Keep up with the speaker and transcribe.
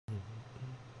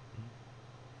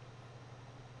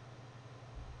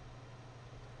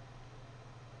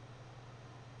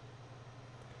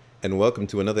And welcome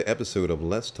to another episode of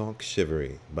Let's Talk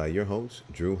Chivalry by your host,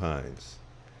 Drew Hines.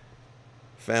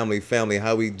 Family,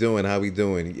 how we doing? How we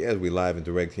doing? Yes, we live and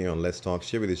direct here on Let's Talk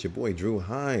Chivalry. This your boy, Drew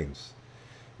Hines.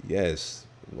 Yes,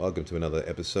 welcome to another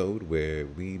episode where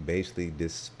we basically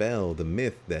dispel the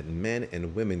myth that men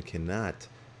and women cannot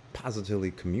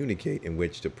positively communicate in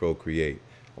which to procreate.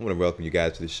 I want to welcome you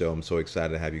guys to the show. I'm so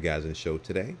excited to have you guys in the show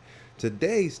today.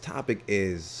 Today's topic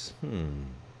is,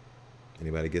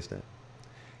 anybody guess that?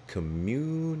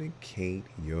 Communicate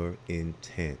your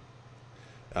intent.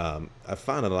 I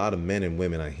find a lot of men and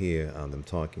women, I hear them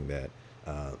talking that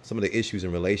some of the issues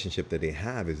in relationship that they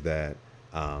have is that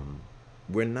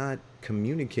we're not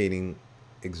communicating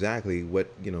exactly what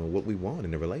we want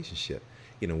in a relationship,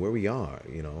 where we are,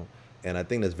 and I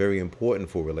think that's very important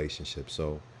for relationships.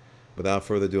 So without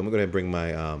further ado, I'm going to bring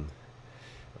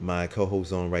my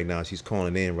co-host on right now. She's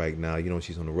calling in right now.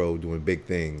 She's on the road doing big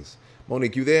things.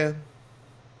 Monique, you there?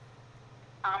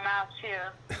 I'm out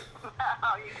here.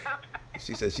 How you doing?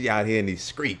 She says she out here in these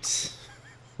streets.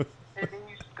 And then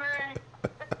you scream.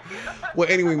 Well,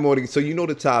 anyway, Monique. So you know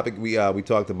the topic. We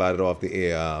talked about it off the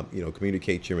air.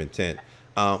 Communicate your intent.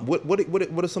 What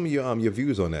are some of your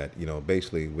views on that?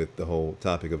 Basically with the whole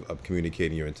topic of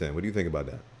communicating your intent. What do you think about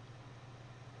that?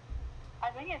 I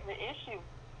think it's an issue,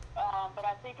 but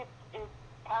I think it's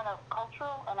kind of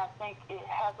cultural, and I think it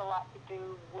has a lot to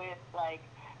do with, like,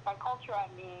 by culture I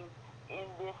mean in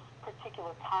this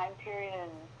particular time period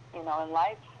in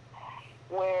life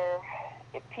where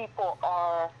if people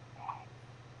are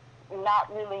not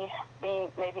really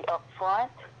being maybe upfront,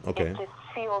 Okay. it just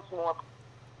feels more,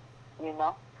 you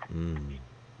know. Mm,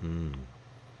 mm.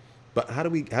 But how do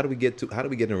we get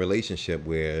in a relationship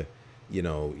where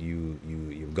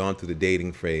you've gone through the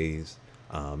dating phase,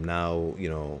 now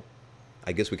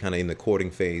I guess we're kind of in the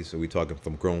courting phase, so we're talking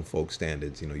from grown folk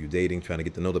standards. You're dating, trying to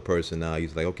get to know the person. Now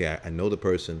you're like, okay, I know the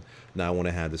person. Now I want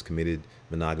to have this committed,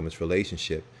 monogamous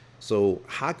relationship. So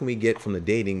how can we get from the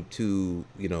dating to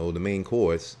the main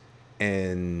course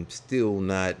and still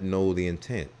not know the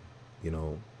intent?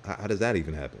 How does that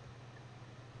even happen?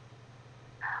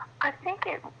 I think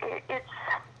it's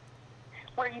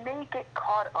where you may get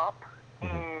caught up Hmm.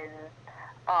 in,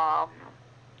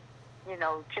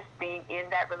 just being in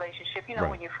that relationship. Right.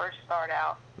 When you first start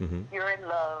out, Hmm. you're in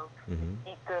love. Hmm. You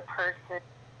meet the person,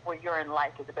 well, you're in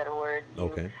like is a better word. You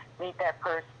Okay. meet that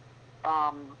person,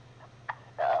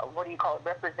 what do you call it,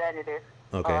 representative,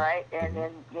 all Okay. right? And Hmm.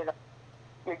 then,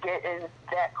 you're getting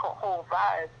that whole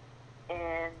vibe,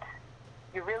 and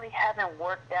you really haven't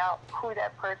worked out who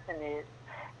that person is,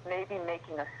 maybe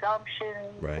making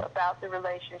assumptions Right. about the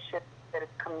relationship instead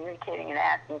of communicating and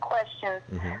asking questions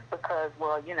Hmm. because,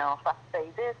 well, if I say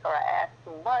this or I ask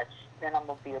too much, then I'm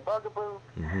going to be a bugaboo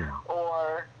Hmm.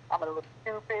 or I'm going to look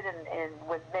stupid. And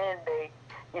with men,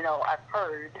 I've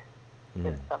heard, Hmm.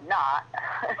 I'm not,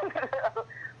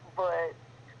 but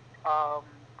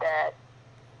that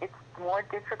it's more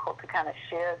difficult to kind of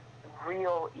share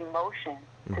real emotion,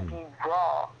 to Hmm. be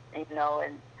raw,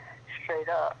 and straight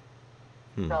up.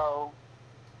 Hmm. So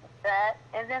that,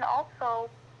 and then also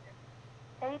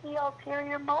maybe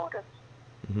ulterior motives,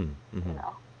 Hmm. you Hmm.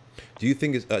 know. Do you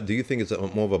think it's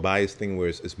more of a biased thing where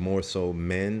it's more so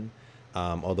men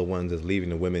are the ones that's leaving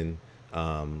the women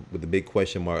with the big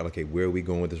question mark? Okay, where are we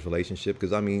going with this relationship?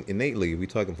 Because I mean, innately, we're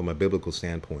talking from a biblical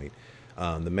standpoint.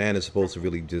 The man is supposed to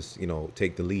really just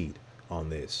take the lead on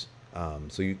this.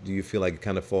 So do you feel like it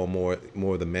kind of fall more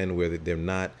of the men where they're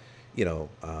not, you know,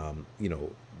 um, you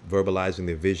know, verbalizing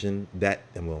their vision? That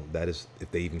is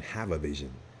if they even have a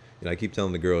vision. I keep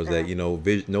telling the girls that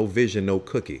no vision, no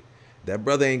cookie. That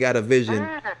brother ain't got a vision,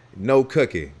 Mm, no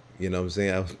cookie. You know what I'm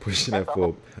saying? I was pushing that's that a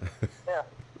whole, for. yeah.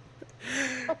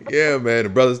 Yeah, man. The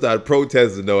brother started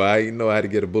protesting though. I didn't know how to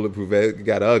get a bulletproof vest. It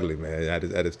got ugly, man. I had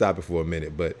to stop it for a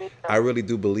minute. But I really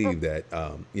do believe that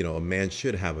a man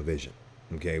should have a vision.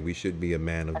 Okay, we should be a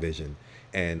man of vision.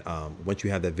 And once you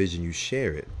have that vision, you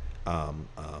share it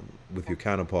with your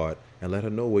counterpart and let her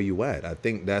know where you at. I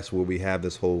think that's where we have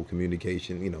this whole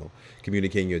communication.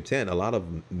 Communicating your intent. A lot of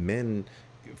men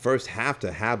first have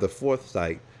to have the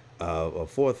foresight a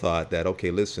forethought that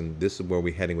okay, listen, this is where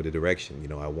we're heading with the direction.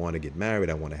 I want to get married,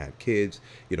 I want to have kids.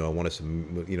 I want us to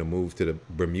move to the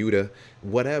Bermuda,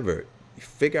 whatever.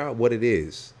 Figure out what it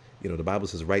is. The Bible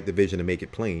says write the vision and make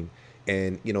it plain,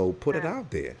 and put it Mm, out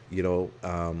there.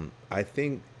 I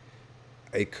think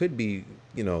it could be,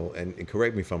 and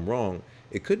correct me if I'm wrong.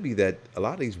 It could be that a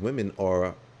lot of these women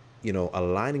are,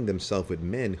 aligning themselves with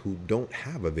men who don't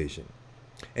have a vision.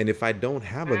 And if I don't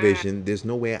have a mm, vision, there's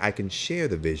no way I can share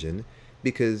the vision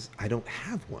because I don't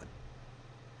have one.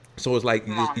 So it's like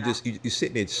Come on now. you're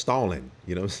sitting there stalling,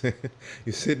 you know what I'm saying?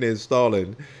 You're sitting there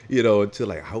stalling, until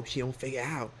like I hope she don't figure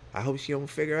out. I hope she don't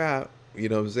figure out. You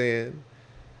know what I'm saying?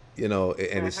 And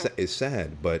Mhm. it's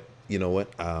sad, but you know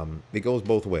what? It goes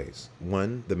both ways.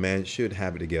 One, the man should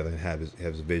have it together and have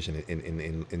his vision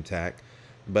intact,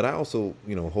 but I also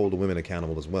hold the women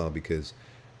accountable as well because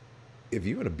if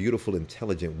you're a beautiful,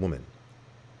 intelligent woman,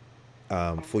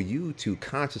 Mhm. for you to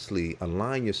consciously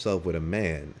align yourself with a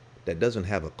man that doesn't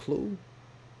have a clue,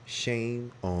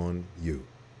 shame on you.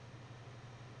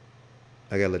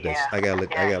 I gotta let that. Yeah. I gotta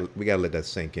let. I Yeah. got. We gotta let that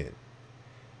sink in.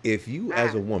 If you,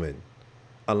 as a Mm. woman,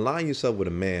 align yourself with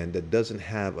a man that doesn't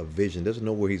have a vision, doesn't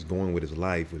know where he's going with his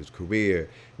life, with his career,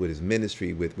 with his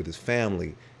ministry, with his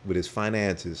family, with his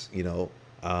finances,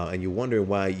 and you're wondering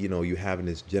why you're having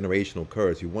this generational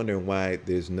curse. You're wondering why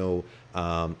there's no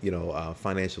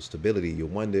financial stability. You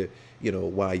wonder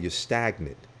why you're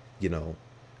stagnant. You know,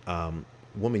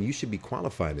 woman, you should be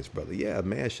qualified this, brother. Yeah, a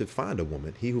man should find a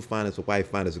woman. He who findeth a wife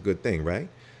findeth a good thing, right?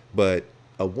 But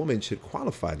a woman should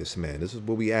qualify this man. This is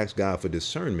where we ask God for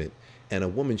discernment, and a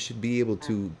woman should be able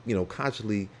to,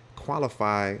 consciously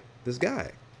qualify this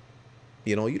guy.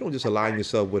 You don't just That's align right.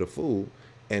 yourself with a fool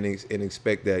and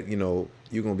expect that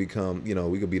you're gonna become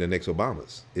we could be the next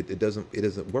Obamas. It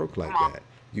doesn't work Come like on. that.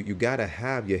 You gotta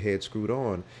have your head screwed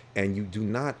on, and you do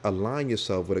not align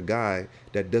yourself with a guy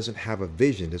that doesn't have a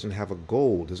vision, doesn't have a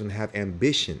goal, doesn't have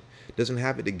ambition, doesn't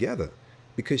have it together,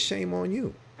 because shame on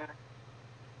you.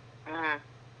 Mm.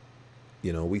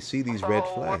 Mm. We see That's these a red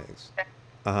whole word. flags.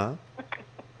 Uh huh.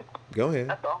 Go ahead.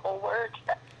 That's a whole word.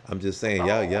 I'm just That's a saying,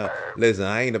 whole y'all. word. Listen,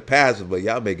 I ain't a pastor, but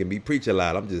y'all making me preach a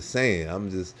lot. I'm just saying. I'm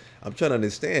trying to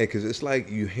understand because it's like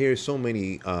you hear so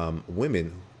many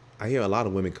women. I hear a lot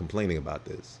of women complaining about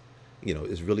this.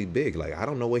 It's really big. Like I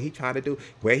don't know what he trying to do.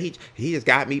 Where he just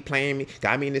got me playing me,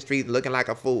 got me in the street looking like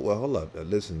a fool. Well, hold up.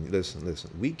 Listen.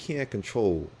 We can't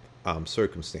control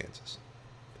circumstances,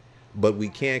 but we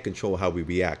Mhm. can control how we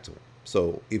react to them.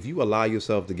 So if you allow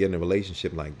yourself to get in a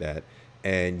relationship like that,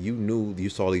 and you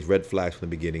saw these red flags from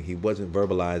the beginning, he wasn't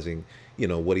verbalizing,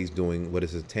 what he's doing, what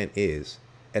his intent is,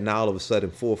 and now all of a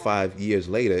sudden, 4 or 5 years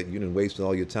later, you didn't waste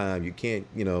all your time. You can't,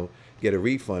 get a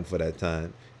refund for that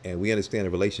time. And we understand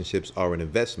that relationships are an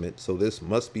investment, so this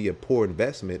must be a poor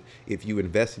investment if you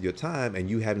invested your time and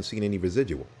you haven't seen any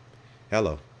residual.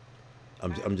 Hello.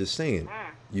 I'm just saying, Mm.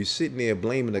 you're sitting there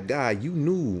blaming the guy. You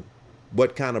knew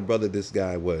what kind of brother this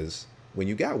guy was when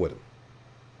you got with him.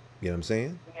 You know what I'm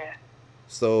saying? Yeah. Yeah.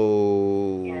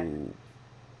 So,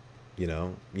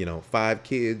 5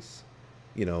 kids,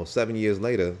 7 years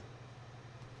later,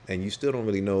 and you still don't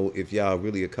really know if y'all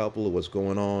really a couple or what's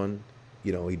going on.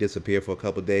 He disappeared for a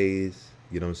couple days.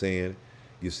 You know what I'm saying?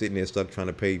 You're sitting there stuck trying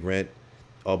to pay rent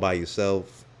all by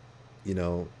yourself.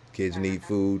 Kids need Mhm.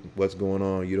 food. What's going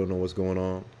on? You don't know what's going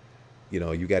on.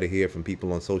 You got to hear from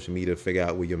people on social media to figure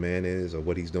out where your man is or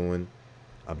what he's doing.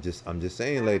 I'm just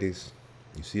saying, Mm. ladies,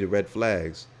 you see the red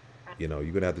flags. You're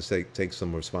gonna have to take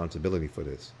some responsibility for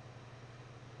this.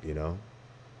 You know,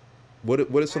 what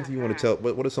is something you want to Mhm.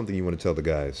 tell? What is something you want to tell the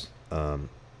guys,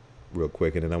 real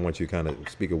quick, and then I want you to kind of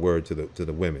speak a word to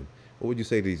the women. What would you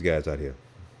say to these guys out here?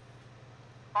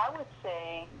 I would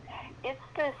say it's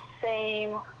the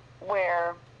same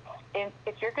where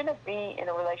if you're going to be in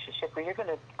a relationship where you're going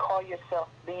to call yourself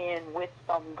being with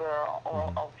some girl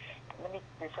Mm-hmm. or let me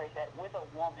rephrase that, with a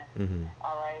woman, Mm-hmm.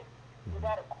 all right? You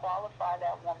got to qualify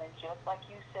that woman just like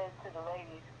you said to the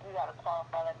ladies. You got to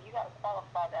qualify them. You got to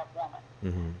qualify that woman,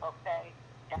 Mm-hmm. okay?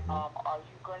 Mm-hmm. Are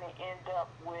you going to end up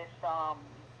with,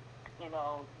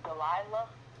 Delilah,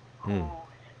 Mm-hmm. who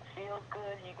feels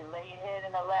good? You can lay your head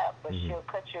in her lap, but Mm-hmm. she'll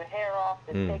cut your hair off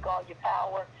and Mm. take all your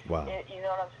power. Wow. You know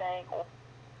what I'm saying? Or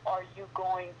are you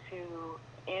going to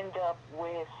end up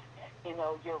with,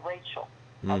 your Rachel?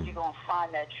 Are Mm. you going to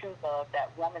find that true love,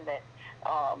 that woman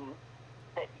um,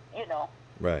 that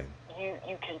Right.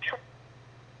 you can trust?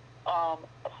 Um,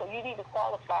 so you need to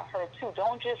qualify her too.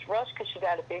 Don't just rush because she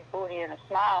got a big booty and a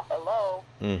smile. Hello.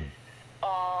 Mm.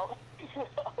 Um,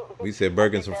 We said I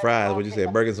burger and think some that's fries. going What to you be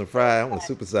said? Burger and some red fries. I want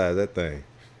flag. to supersize that thing.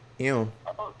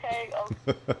 Okay.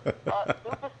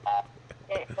 Supersize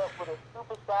came up with a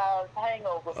supersized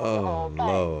hangover for the Oh whole thing.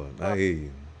 Lord, I So, hear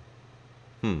you.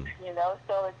 Hmm.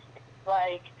 so it's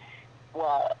like,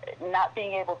 well, not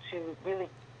being able to really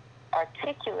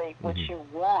articulate what Mm-hmm. you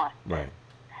want, Right.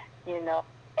 you know,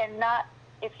 and not,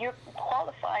 if you're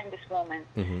qualifying this woman,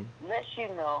 Mm-hmm. let you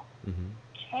know, Mm-hmm.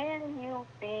 can you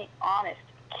be honest?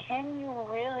 Can you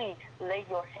really lay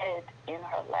your head in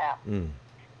her lap? Mm.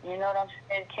 You know what I'm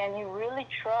saying? Can you really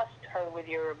trust her with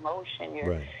your emotion,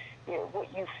 Right. your what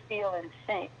you feel and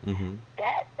think? Mm-hmm.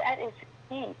 That is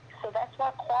key. So that's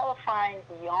why qualifying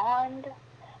beyond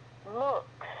looks,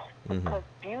 Mm-hmm. because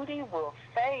beauty will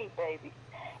fade, baby.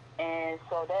 And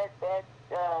so that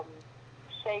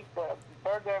shape, the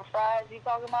burger and fries you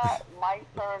talking about, might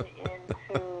turn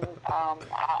into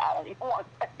I don't even want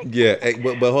to say. Yeah,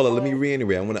 but hold on. Let me But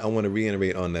reiterate. I want to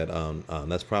reiterate on that.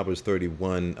 That's Proverbs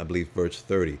 31, I believe, verse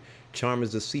 30. Charm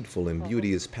is deceitful and mhm.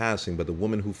 beauty is passing, but the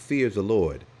woman who fears the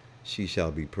Lord, she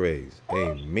shall be praised.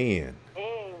 Amen.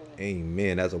 Hey,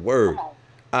 Amen. That's a come word. on, All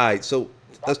right, so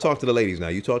let's that's a talk to the ladies now.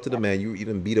 You talk to the man. You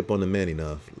done beat up on the man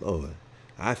enough. Lord,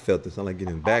 I felt this. I'm like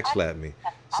getting I backslapped me.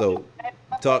 I'm So just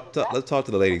my brothers. let's talk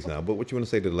to the ladies now. But what you want to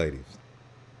say to the ladies?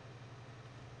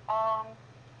 Um,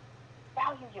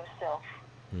 value yourself.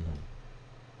 Hmm.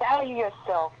 Value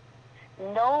yourself.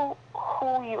 Know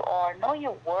who you are. Know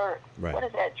your worth. Right. What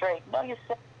is that, Drake? Know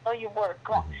yourself. Know your worth.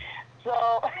 Come on. Hmm.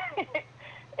 So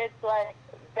it's like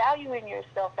valuing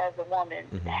yourself as a woman.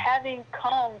 Hmm. Having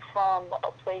come from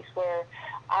a place where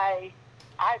I,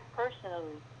 I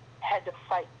personally had to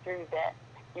fight through that.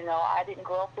 You know, I didn't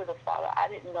grow up with a father. I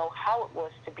didn't know how it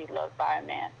was to be loved by a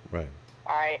man. Right.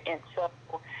 All right, and so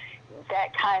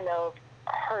that kind of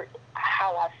hurt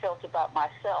how I felt about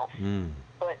myself. Mm.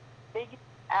 But figuring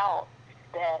out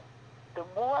that the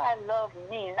more I love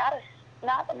me,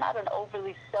 not an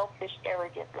overly selfish,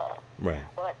 arrogant love, Right.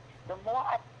 but the more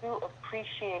I do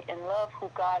appreciate and love who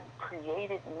God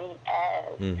created me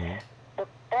as, Hmm. the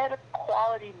better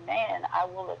quality man I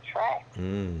will attract.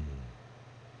 Mm.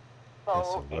 That's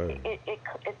a So word.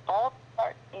 it all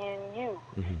starts in you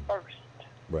Hmm. first.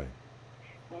 Right.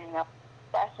 You know,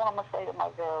 that's what I'm gonna say to my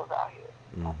girls out here.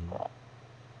 Hmm. That's it.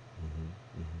 Hmm.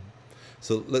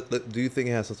 So, do you think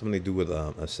it has something to do with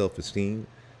a self-esteem?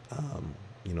 Um,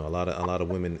 a lot of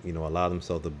women, allow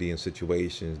themselves to be in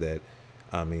situations that,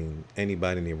 I mean,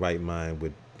 anybody in their right mind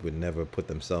would never put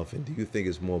themselves in. Do you think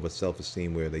it's more of a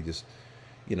self-esteem where they just,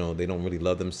 they don't really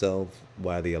love themselves,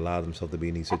 why they allow themselves to be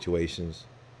in these situations?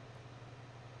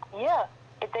 Yeah,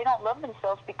 if they don't love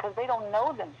themselves because they don't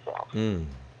know themselves, Mm.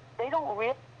 they don't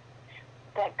realize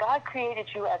that God created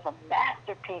you as a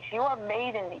masterpiece. You are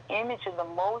made in the image of the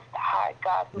Most High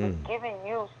God, who has Mm. given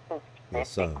you Yes,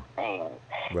 specific sir. things.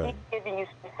 Right. He's given you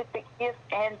specific gifts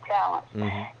and talents,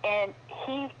 Mm-hmm. and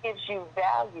He gives you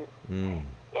value. Mm.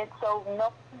 And so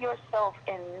knowing yourself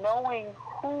and knowing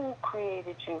who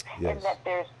created you and Yes. that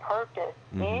there's purpose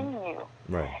Mm-hmm. in you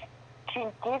Right.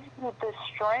 can give you the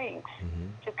strength Mm-hmm.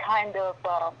 to kind of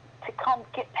to come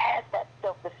get past that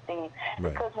self-esteem.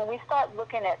 Right. Because when we start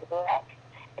looking at lack,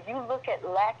 if you look at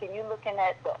lack and you're looking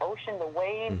at the ocean, the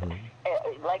waves,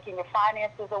 Mm-hmm. like in your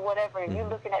finances or whatever, and you're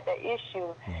Mm-hmm. looking at that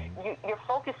issue, Mm-hmm. you're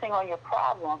focusing on your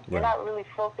problem. You're Right. not really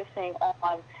focusing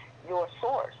on your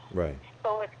source. Right.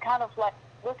 So it's kind of like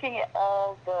looking at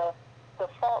all the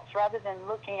faults rather than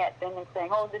looking at them and saying,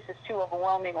 oh, this is too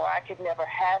overwhelming, or I could never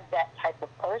have that type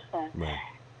of person. Right.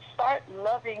 Start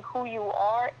loving who you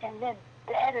are and then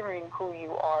bettering who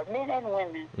you are, men and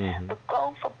women. Mm-hmm. But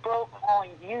go for broke on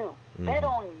you. Bet Mm-hmm.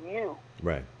 on you,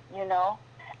 Right. you know?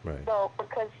 Right. So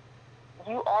because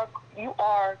you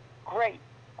are great.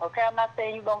 Okay, I'm not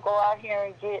saying you're gonna go out here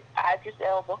and get Idris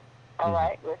Elba. All Mm-hmm.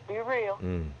 right, let's be real.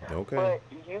 Mm. Okay. But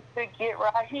you could get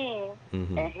Raheem,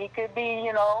 Mm-hmm. and he could be,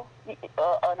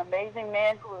 an amazing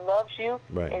man who loves you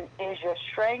Right. and is your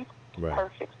strength, Right.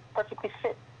 perfectly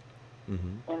fit,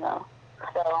 Mm-hmm. you know.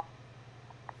 So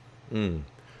Mm.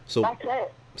 So that's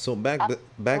it. so Mhm.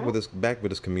 back with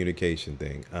this communication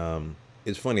thing.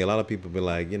 It's funny. A lot of people be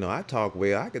like, I talk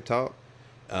well. I could talk.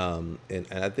 And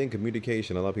I think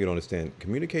communication. A lot of people don't understand.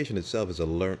 Communication itself is a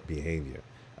learned behavior.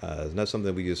 It's not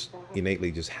something we just Mhm.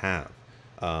 innately just have.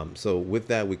 So with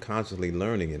that, we're constantly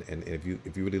learning. And if you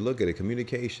really look at it,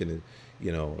 communication, and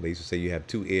they used to say you have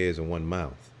two ears and one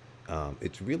mouth.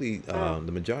 It's really Mm.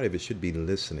 the majority of it should be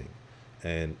listening,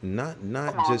 and not Come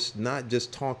not on. just not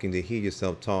just talking to hear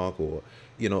yourself talk, or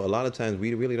a lot of times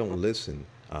we really don't listen.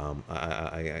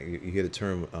 You hear the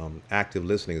term active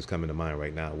listening is coming to mind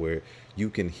right now, where you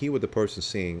can hear what the person's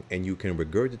saying and you can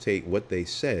regurgitate what they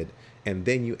said, and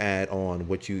then you add on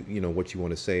what you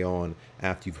want to say on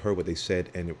after you've heard what they said,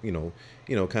 and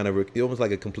kind of almost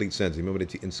like a complete sentence. Remember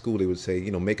that in school they would say,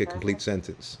 make a Mhm. complete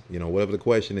sentence. Whatever the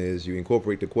question is, you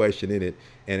incorporate the question in it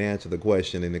and answer the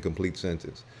question in a complete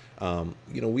sentence.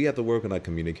 We have to work on our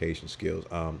communication skills,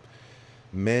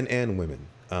 men and women.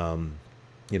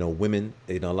 Women,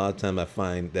 a lot of time I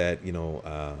find that,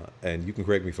 and you can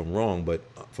correct me if I'm wrong, but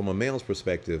from a male's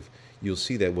perspective, you'll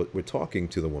see that we're talking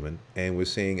to the woman and we're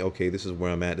saying, okay, this is where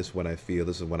I'm at, this is what I feel,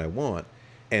 this is what I want.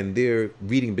 And they're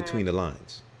reading between the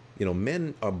lines.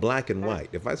 Men are black and white.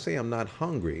 If I say I'm not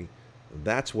hungry,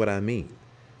 that's what I mean.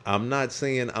 I'm not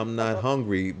saying I'm not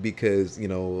hungry because,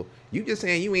 you just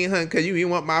saying you ain't hungry because you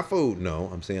want my food. No,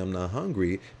 I'm saying I'm not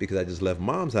hungry because I just left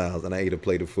mom's house and I ate a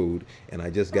plate of food and I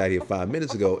just got here 5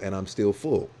 minutes ago and I'm still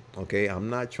full. Okay, I'm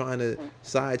not trying to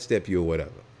sidestep you or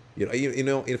whatever.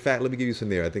 In fact, let me give you a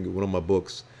scenario. I think in one of my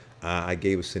books, I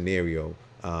gave a scenario.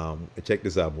 Check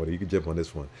this out, buddy. You can jump on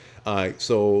this one. All right,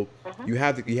 so you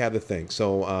have the thing.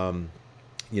 So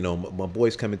my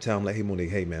boys come in town. I'm like, hey, Monique,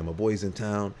 hey, man, my boy's in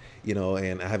town,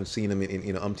 and I haven't seen him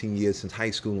in umpteen years since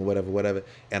high school or whatever.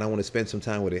 And I want to spend some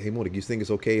time with it. Hey, Monique, you think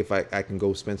it's okay if I can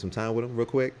go spend some time with him real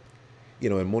quick?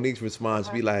 And Monique's response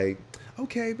be like,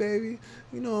 okay, baby,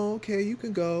 okay, you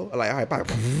can go. I'm like, all right, bye.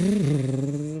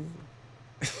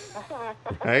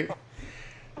 Right?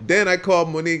 Then I call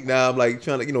Monique now. I'm like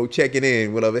trying to, checking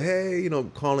in, whatever. Hey,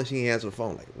 calling, she ain't answer the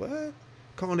phone. Like, what?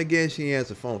 Calling again, she ain't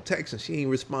answer the phone. Texting, she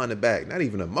ain't responding back. Not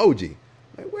even an emoji.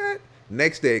 Like, what?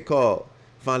 Next day, call.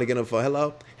 Finally get on the phone.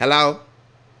 Hello? Hello?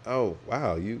 Oh,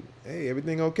 wow. Hey,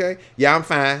 everything okay? Yeah, I'm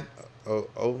fine.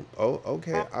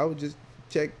 Okay. I was just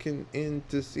checking in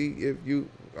to see if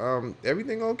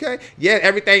everything okay? Yeah,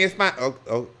 everything is fine.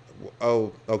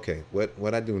 Okay.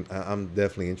 What I do? I'm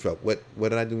definitely in trouble. What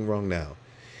did I do wrong now?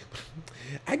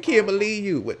 I can't believe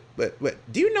you. What?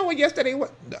 Do you know what yesterday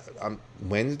was?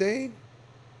 Wednesday?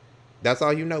 That's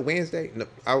all you know, Wednesday? No,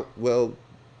 well,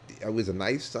 it was a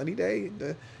nice sunny day.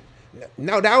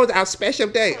 No, that was our special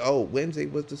day. Oh, Wednesday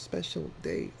was the special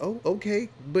day. Oh, okay.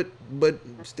 But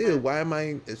still, why am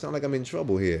I? It sounds like I'm in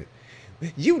trouble here.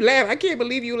 You left. I can't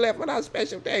believe you left on our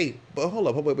special day. But hold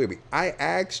up, wait. I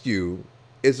asked you,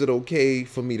 is it okay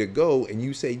for me to go? And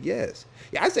you say yes.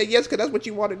 Yeah, I said yes because that's what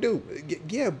you want to do.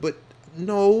 Yeah, but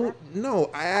no.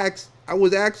 I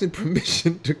was asking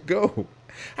permission to go.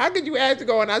 How could you ask to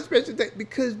go on our special day?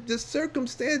 Because the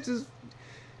circumstances.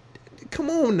 Come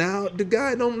on now. The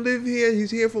guy don't live here. He's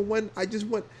here for one. I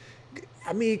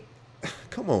mean,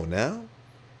 come on now.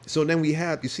 So then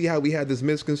you see how we had this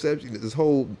misconception, this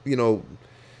whole,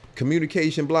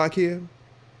 communication block here?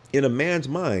 In a man's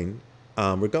mind,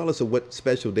 regardless of what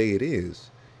special day it is,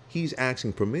 he's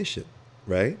asking permission,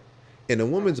 right? In a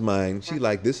woman's mind, she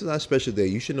like, this is our special day.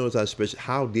 You should know it's our special.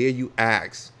 How dare you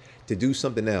ask to do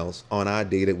something else on our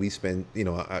day that we spend,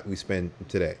 we spend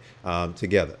today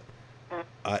together.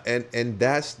 And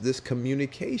that's this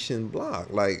communication block.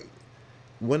 Like,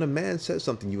 when a man says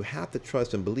something, you have to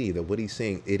trust and believe that what he's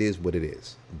saying, it is what it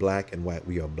is. Black and white.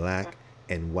 We are black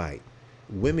and white.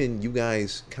 Women, you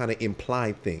guys kind of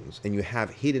imply things and you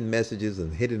have hidden messages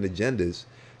and hidden agendas.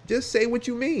 Just say what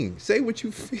you mean. Say what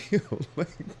you feel. Like,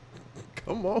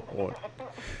 come on.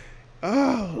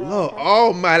 Oh, Lord.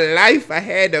 All my life I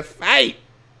had to fight.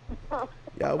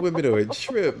 Y'all women are a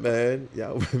trip, man.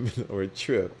 Y'all women are a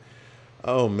trip.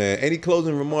 Oh, man. Any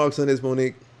closing remarks on this,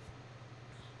 Monique?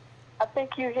 I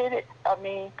think you hit it. I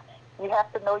mean, you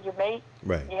have to know your mate.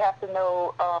 Right. You have to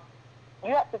know,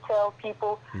 you have to tell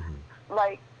people,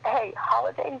 like, hey,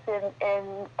 holidays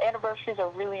and anniversaries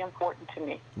are really important to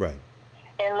me. Right.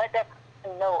 And let that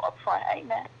person know up front, hey,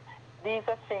 man, these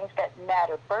are things that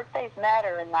matter. Birthdays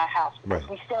matter in my house because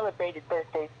we celebrated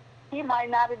birthdays. He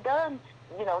might not have done,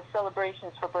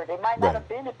 celebrations for birthday. It might not have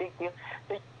been a big deal.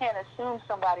 But you can't assume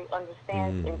somebody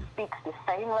understands and speaks the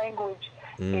same language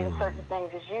in certain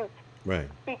things as you. Right.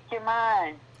 Speak your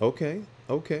mind. Okay.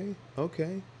 All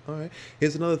right.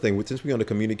 Here's another thing. Since we're on the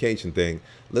communication thing,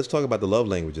 let's talk about the love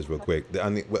languages real quick. I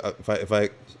mean, if I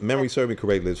memory serves me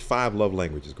correctly, there's 5 love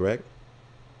languages, correct?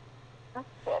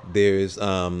 There's touch.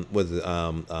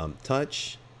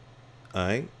 All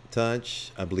right.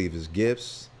 Touch. I believe is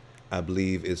gifts. I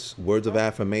believe it's words of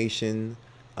affirmation.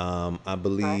 I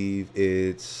believe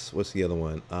it's what's the other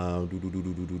one?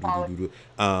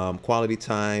 Quality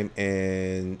time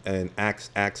and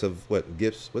acts of what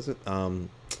gifts? What's it?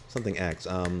 Something acts.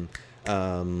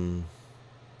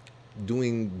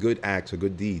 Doing good acts or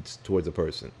good deeds towards a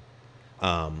person.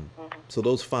 So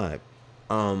those 5.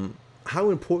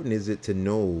 How important is it to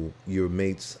know your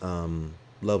mate's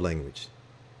love language?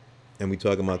 And we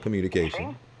talking about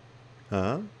communication,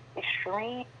 huh?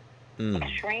 Extremely,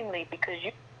 because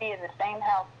you be in the same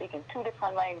house speaking 2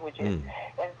 different languages,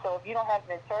 and so if you don't have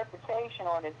an interpretation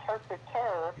or an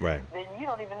interpreter, then you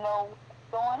don't even know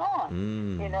what's going on.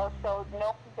 So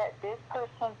know that this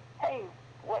person, hey,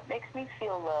 what makes me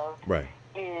feel loved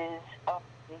is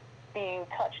being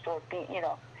touched or being,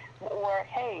 or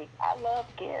hey, I love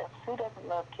gifts. Who doesn't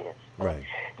love gifts? Right.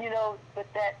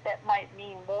 But that might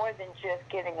mean more than just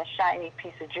getting a shiny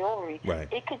piece of jewelry.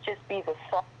 Right. It could just be the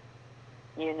song.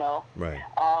 Right.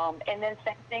 And then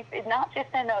same thing, not just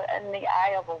in the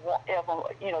eye of a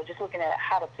just looking at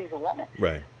how to please a woman.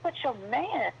 Right. But your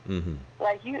man,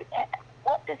 like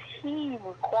what what does he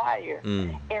require,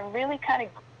 and really kind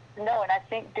of know. And I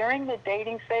think during the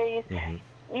dating phase,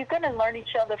 you're going to learn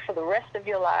each other for the rest of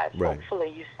your lives. Right.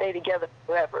 Hopefully, you stay together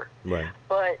forever. Right.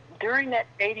 But during that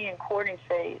dating and courting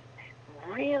phase,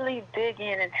 really dig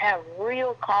in and have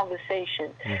real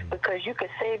conversations, because you could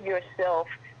save yourself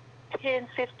 10,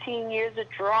 15 years of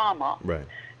drama. Right.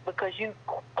 Because you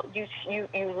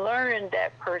learn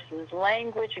that person's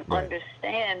language, you Right.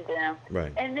 understand them,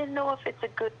 Right. and then know if it's a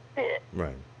good fit.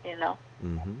 Right. You know.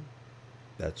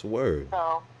 That's a word.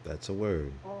 So. That's a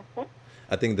word.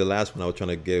 I think the last one I was trying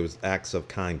to get was acts of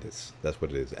kindness. That's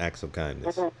what it is. Acts of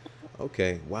kindness.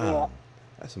 Okay. Wow. Yeah.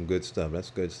 That's some good stuff. That's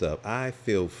good stuff. I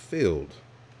feel filled.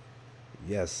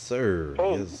 Yes, sir.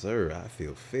 Yes, sir. I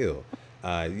feel filled.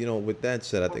 You know, with that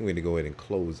said, I think we need to go ahead and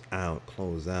close out.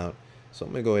 Close out. So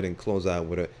I'm gonna go ahead and close out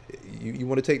with a. You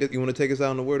want to take that? You want to take us out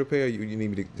on the word of prayer? You need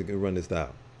me to run this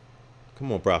down.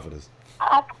 Come on, prophetess.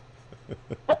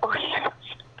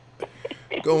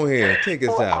 Go ahead. Take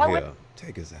us out here.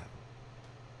 Take us out.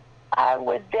 I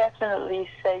would definitely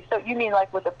say. So you mean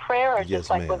like with a prayer, or Yes, just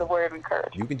like ma'am. with a word of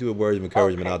encouragement? You can do a word of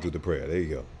encouragement. Okay. I'll do the prayer. There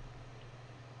you go.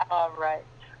 All right.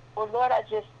 Well, Lord,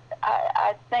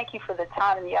 I thank you for the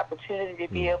time and the opportunity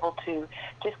to be able to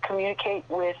just communicate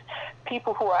with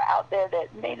people who are out there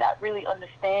that may not really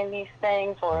understand these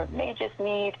things, or may just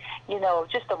need,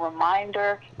 just a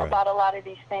reminder Right. about a lot of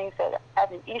these things, that are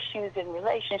having issues in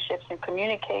relationships and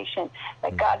communication,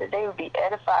 that God, that they would be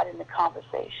edified in the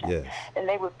conversation. Yes. And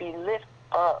they would be lifted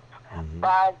up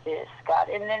by this, God.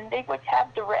 And then they would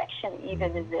have direction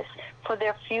even in this for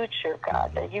their future,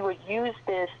 God, that you would use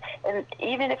this, and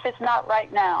even if it's not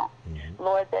right now,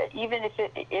 Lord, that even if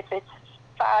it's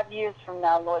 5 years from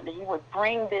now, Lord, that you would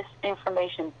bring this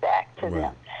information back to Right.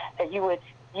 them, that you would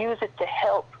use it to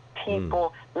help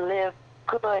people live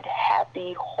good,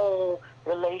 happy, whole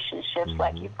relationships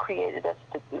like you've created us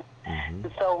to do.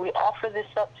 And so we offer this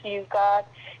up to you, God,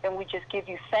 and we just give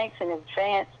you thanks in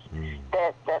advance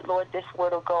that, Lord, this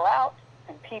word will go out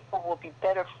and people will be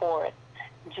better for it.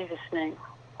 In Jesus' name.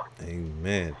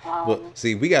 Amen. Well,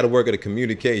 see, we got to work at the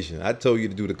communication. I told you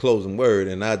to do the closing word,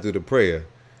 and I do the prayer,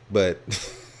 but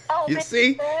you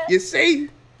see.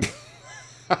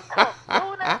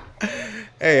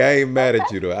 Hey, I ain't mad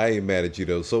at you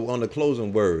though. So on the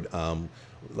closing word,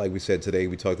 like we said today,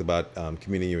 we talked about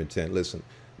communicating your intent. Listen,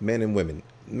 men and women,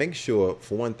 make sure,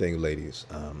 for one thing, ladies,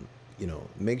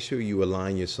 make sure you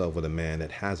align yourself with a man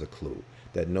that has a clue,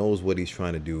 that knows what he's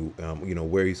trying to do,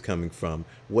 where he's coming from,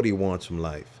 what he wants from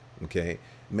life. Okay,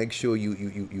 make sure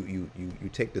you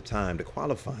take the time to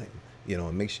qualify him.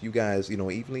 And make sure you guys,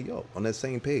 evenly yoked on that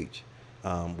same page.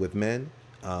 With men,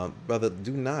 brother,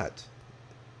 do not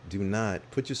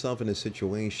put yourself in a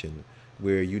situation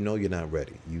where you're not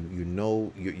ready. You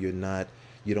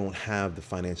don't have the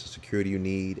financial security you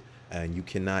need, and you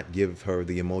cannot give her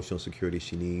the emotional security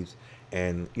she needs.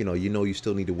 And you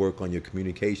still need to work on your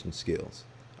communication skills,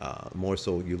 more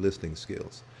so your listening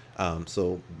skills.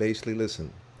 So basically,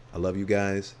 listen, I love you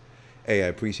guys. Hey, I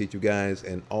appreciate you guys,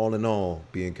 and all in all,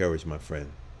 be encouraged, my friend.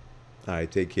 All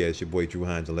right, take care. It's your boy Drew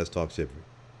Hines, and let's talk chivalry.